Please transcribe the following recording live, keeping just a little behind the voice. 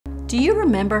Do you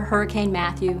remember Hurricane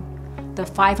Matthew, the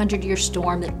 500-year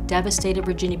storm that devastated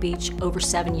Virginia Beach over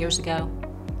 7 years ago?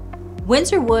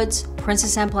 Windsor Woods,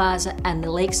 Princess Anne Plaza, and the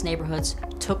Lakes neighborhoods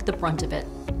took the brunt of it.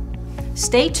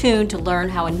 Stay tuned to learn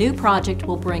how a new project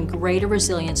will bring greater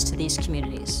resilience to these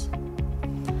communities.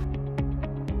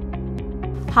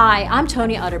 Hi, I'm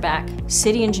Tony Utterback,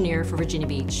 City Engineer for Virginia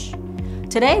Beach.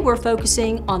 Today we're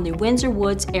focusing on the Windsor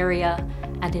Woods area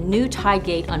and a new tide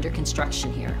gate under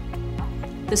construction here.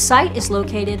 The site is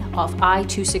located off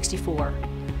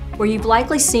I-264, where you've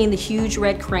likely seen the huge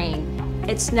red crane.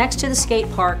 It's next to the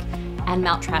skate park and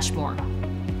Mount Trashmore.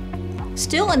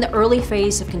 Still in the early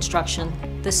phase of construction,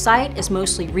 the site is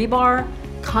mostly rebar,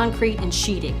 concrete, and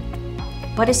sheeting,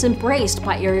 but it's embraced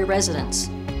by area residents.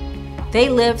 They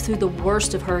lived through the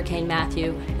worst of Hurricane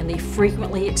Matthew, and they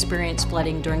frequently experience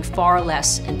flooding during far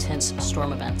less intense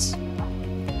storm events.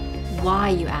 Why,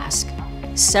 you ask?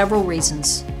 Several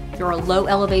reasons. There are low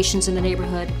elevations in the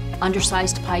neighborhood,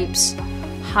 undersized pipes,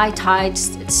 high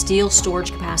tides that steal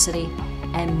storage capacity,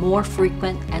 and more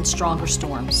frequent and stronger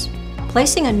storms.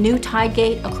 Placing a new tide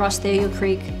gate across Thalia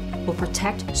Creek will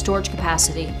protect storage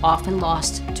capacity often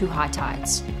lost to high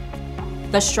tides.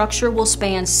 The structure will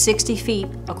span 60 feet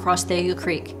across Thalia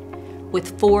Creek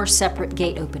with 4 separate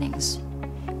gate openings.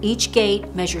 Each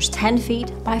gate measures 10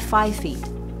 feet by 5 feet.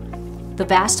 The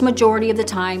vast majority of the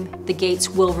time, the gates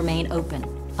will remain open,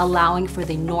 allowing for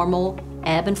the normal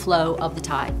ebb and flow of the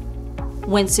tide.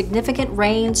 When significant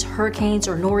rains, hurricanes,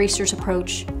 or nor'easters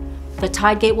approach, the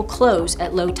tide gate will close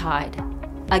at low tide,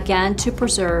 again to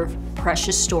preserve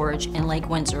precious storage in Lake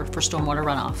Windsor for stormwater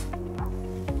runoff.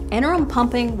 Interim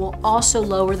pumping will also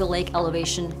lower the lake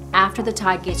elevation after the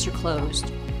tide gates are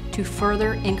closed to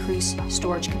further increase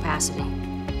storage capacity.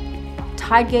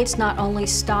 Tide gates not only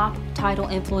stop tidal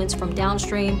influence from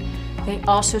downstream, they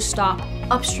also stop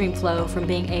upstream flow from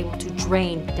being able to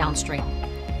drain downstream.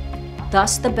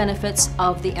 Thus the benefits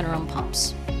of the interim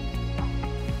pumps.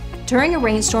 During a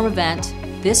rainstorm event,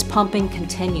 this pumping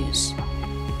continues.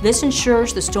 This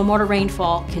ensures the stormwater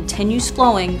rainfall continues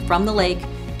flowing from the lake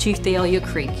to Thalia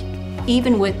Creek,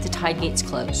 even with the tide gates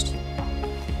closed.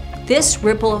 This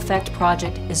ripple effect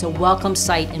project is a welcome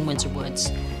sight in Windsor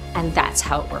Woods, and that's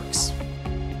how it works.